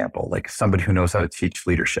 great example, like somebody who knows how to teach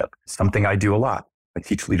leadership. Something I do a lot. I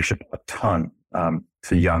teach leadership a ton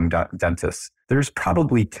to young dentists. There's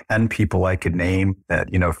probably 10 people I could name that,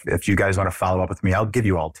 if you guys want to follow up with me, I'll give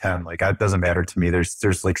you all 10. Like, it doesn't matter to me.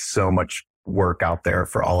 There's like so much work out there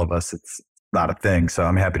for all of us. It's not a thing. So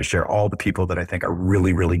I'm happy to share all the people that I think are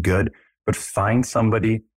really, really good, but find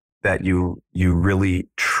somebody that you really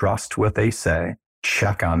trust what they say,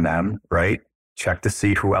 check on them, right? Check to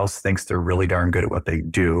see who else thinks they're really darn good at what they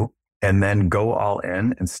do, and then go all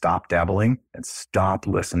in and stop dabbling and stop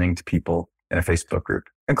listening to people in a Facebook group,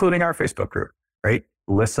 including our Facebook group, right?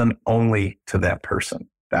 Listen only to that person.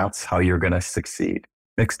 That's how you're going to succeed.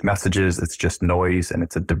 Mixed messages, it's just noise and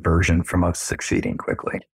it's a diversion from us succeeding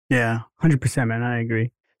quickly. Yeah, 100%, man. I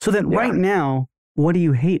agree. So then right now, what do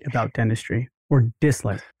you hate about dentistry or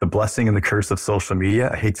dislike? The blessing and the curse of social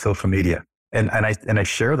media. I hate social media. And I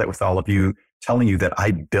share that with all of you, telling you that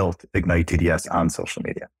I built Ignite DDS on social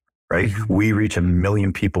media, right? Mm-hmm. We reach 1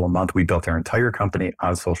 million people a month. We built our entire company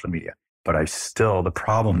on social media. But the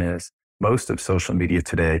problem is most of social media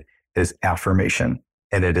today is affirmation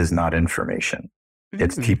and it is not information. Mm-hmm.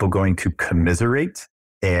 It's people going to commiserate.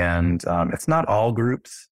 And it's not all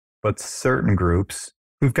groups, but certain groups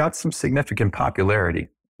who've got some significant popularity.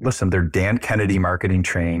 Listen, they're Dan Kennedy marketing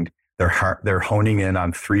trained. They're honing in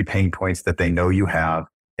on 3 pain points that they know you have.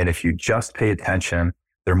 And if you just pay attention,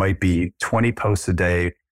 there might be 20 posts a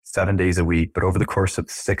day, 7 days a week. But over the course of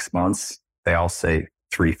 6 months, they all say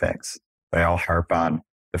 3 things. They all harp on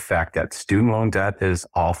the fact that student loan debt is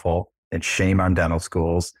awful and shame on dental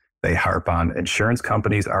schools. They harp on insurance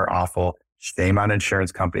companies are awful. Shame on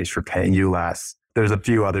insurance companies for paying you less. There's a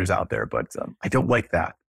few others out there, but I don't like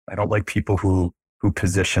that. I don't like people who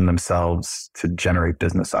position themselves to generate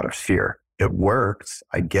business out of fear. It works.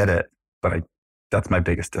 I get it. But that's my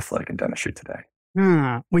biggest dislike in dentistry today.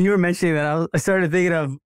 When you were mentioning that, I started thinking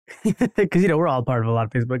of, because, we're all part of a lot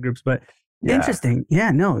of Facebook groups, but interesting.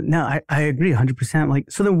 Yeah, no, I agree 100%.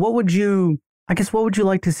 Like, so then what would you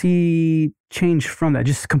like to see change from that?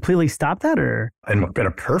 Just completely stop that, or? In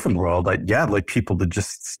a perfect world, like people to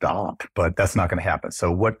just stop, but that's not going to happen.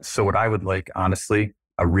 So what I would like, honestly,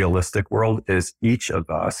 a realistic world is each of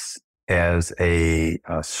us as a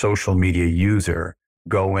social media user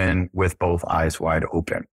go in with both eyes wide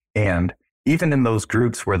open. And even in those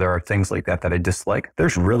groups where there are things like that I dislike,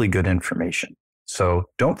 there's really good information. So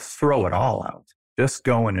don't throw it all out. Just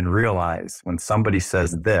go in and realize when somebody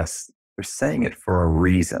says this, they're saying it for a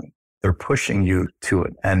reason. They're pushing you to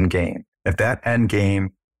an end game. If that end game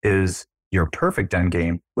is your perfect end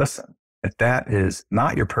game, listen. If that is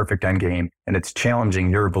not your perfect end game and it's challenging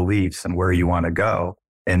your beliefs and where you want to go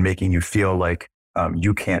and making you feel like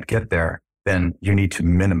you can't get there, then you need to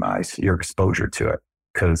minimize your exposure to it,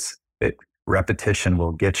 because repetition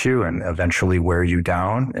will get you and eventually wear you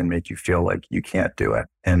down and make you feel like you can't do it.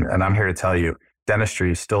 And I'm here to tell you,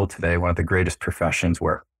 dentistry is still today one of the greatest professions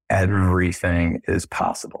where everything is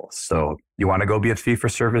possible. So you want to go be a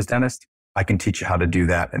fee-for-service dentist? I can teach you how to do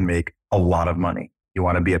that and make a lot of money. You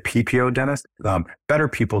want to be a PPO dentist? Better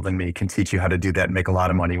people than me can teach you how to do that and make a lot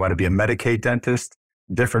of money. You want to be a Medicaid dentist?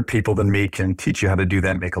 Different people than me can teach you how to do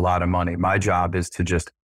that and make a lot of money. My job is to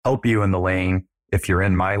just help you in the lane if you're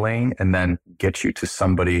in my lane, and then get you to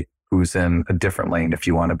somebody who's in a different lane if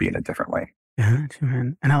you want to be in a different lane. Yeah,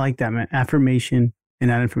 man. And I like that, man. Affirmation and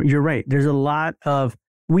that information. You're right. There's a lot of,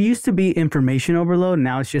 we used to be information overload.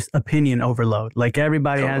 Now it's just opinion overload. Like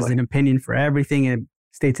everybody has an opinion for everything and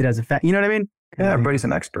states it as a fact. You know what I mean? Yeah, everybody's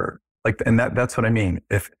an expert. Like, and that's what I mean.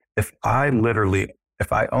 If I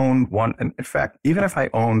owned one, and in fact, even if I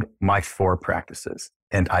owned my 4 practices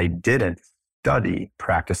and I didn't study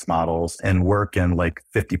practice models and work in like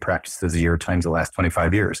 50 practices a year times the last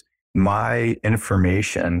 25 years, my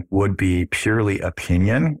information would be purely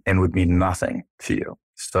opinion and would mean nothing to you.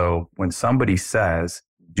 So when somebody says,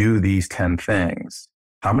 do these 10 things,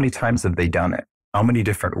 how many times have they done it? How many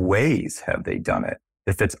different ways have they done it?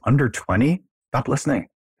 If it's under 20, stop listening.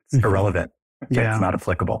 It's irrelevant. Okay? It's not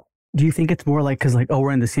applicable. Do you think it's more like, because like, oh,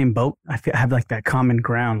 we're in the same boat? I have like that common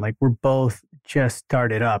ground. Like we're both just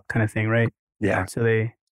started up kind of thing, right? Yeah. So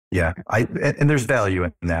and there's value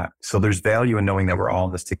in that. So there's value in knowing that we're all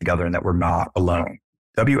in this together and that we're not alone.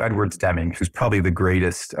 W. Edwards Deming, who's probably the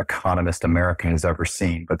greatest economist America has ever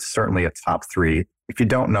seen, but certainly a top 3. If you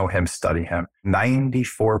don't know him, study him.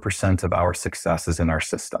 94% of our success is in our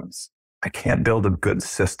systems. I can't build a good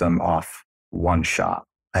system off one shot.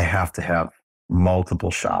 I have to have multiple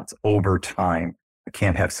shots over time. I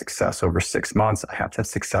can't have success over 6 months. I have to have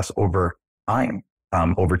success over time,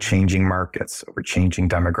 over changing markets, over changing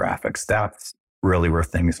demographics. That's really where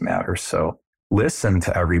things matter. So listen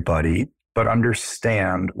to everybody, but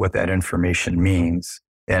understand what that information means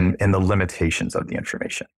and the limitations of the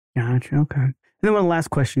information. Gotcha. Okay. And then one of the last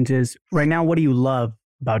questions is, right now, what do you love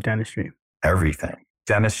about dentistry? Everything.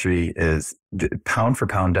 Dentistry is, pound for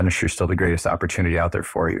pound, dentistry is still the greatest opportunity out there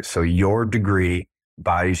for you. So your degree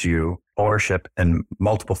buys you ownership in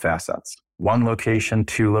multiple facets. 1 location,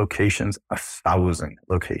 2 locations, 1,000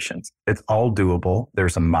 locations. It's all doable.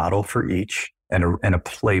 There's a model for each and a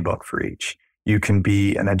playbook for each. You can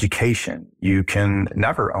be an education. You can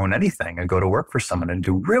never own anything and go to work for someone and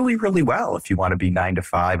do really, really well if you want to be 9 to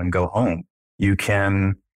 5 and go home. You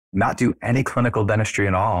can not do any clinical dentistry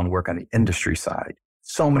at all and work on the industry side.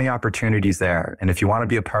 So many opportunities there. And if you want to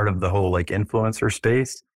be a part of the whole like influencer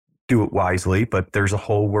space, do it wisely, but there's a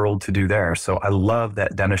whole world to do there. So I love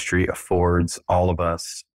that dentistry affords all of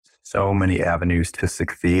us so many avenues to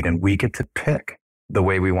succeed, and we get to pick the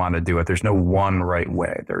way we want to do it. There's no one right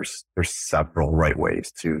way. There's several right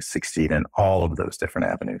ways to succeed in all of those different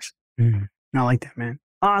avenues. I like that, man.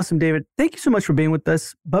 Awesome, David. Thank you so much for being with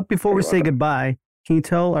us. But before we say goodbye, can you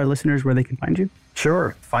tell our listeners where they can find you?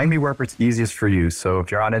 Sure. Find me wherever it's easiest for you. So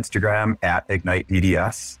if you're on Instagram at Ignite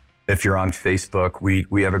DDS, if you're on Facebook, we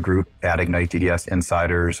have a group at Ignite DDS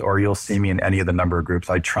Insiders, or you'll see me in any of the number of groups.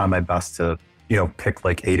 I try my best to, pick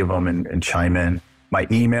like 8 of them and chime in. My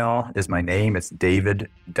email is my name. It's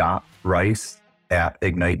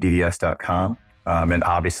david.rice@ignitedds.com. And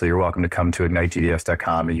obviously you're welcome to come to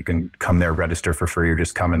ignitedds.com, and you can come there, register for free, or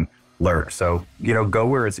just come and learn. So, go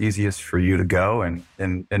where it's easiest for you to go and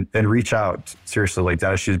reach out. Seriously, like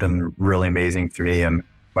dentistry has been really amazing for me, and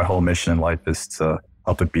my whole mission in life is to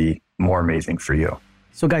help it be more amazing for you.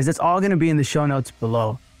 So guys, that's all going to be in the show notes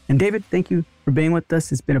below. And David, thank you for being with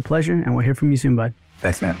us. It's been a pleasure, and we'll hear from you soon, bud.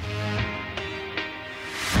 Thanks, man.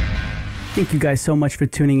 Thank you guys so much for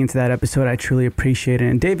tuning into that episode. I truly appreciate it.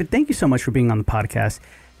 And David, thank you so much for being on the podcast.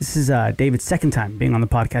 This is David's second time being on the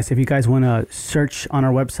podcast. If you guys want to search on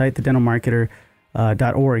our website,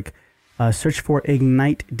 thedentalmarketer.org, search for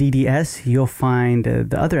Ignite DDS, you'll find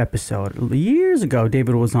the other episode. Years ago,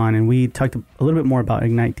 David was on, and we talked a little bit more about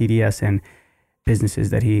Ignite DDS and businesses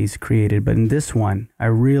that he's created. But in this one, I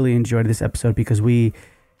really enjoyed this episode because we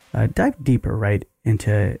dive deeper right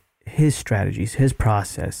into his strategies, his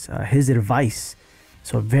process, his advice.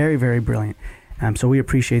 So very, very brilliant. So we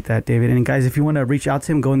appreciate that, David. And guys, if you want to reach out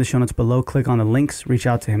to him, go in the show notes below, click on the links, reach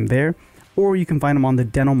out to him there. Or you can find him on the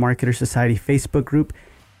Dental Marketer Society Facebook group.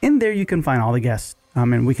 In there, you can find all the guests.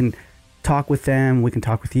 And we can talk with them. We can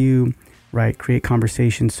talk with you, right? Create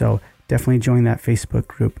conversations. So definitely join that Facebook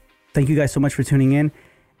group. Thank you guys so much for tuning in.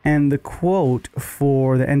 And the quote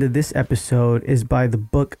for the end of this episode is by the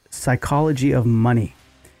book Psychology of Money.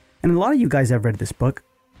 And a lot of you guys have read this book,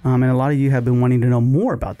 and a lot of you have been wanting to know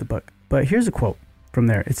more about the book. But here's a quote from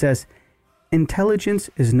there. It says,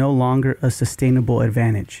 "Intelligence is no longer a sustainable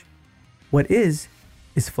advantage. What is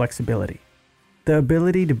flexibility. The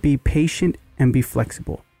ability to be patient and be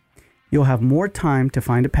flexible. You'll have more time to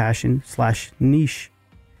find a passion/niche.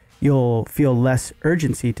 You'll feel less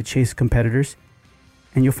urgency to chase competitors,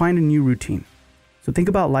 and you'll find a new routine. So think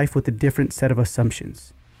about life with a different set of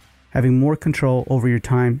assumptions. Having more control over your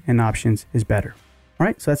time and options is better." All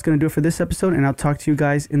right, so that's going to do it for this episode, and I'll talk to you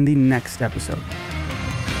guys in the next episode.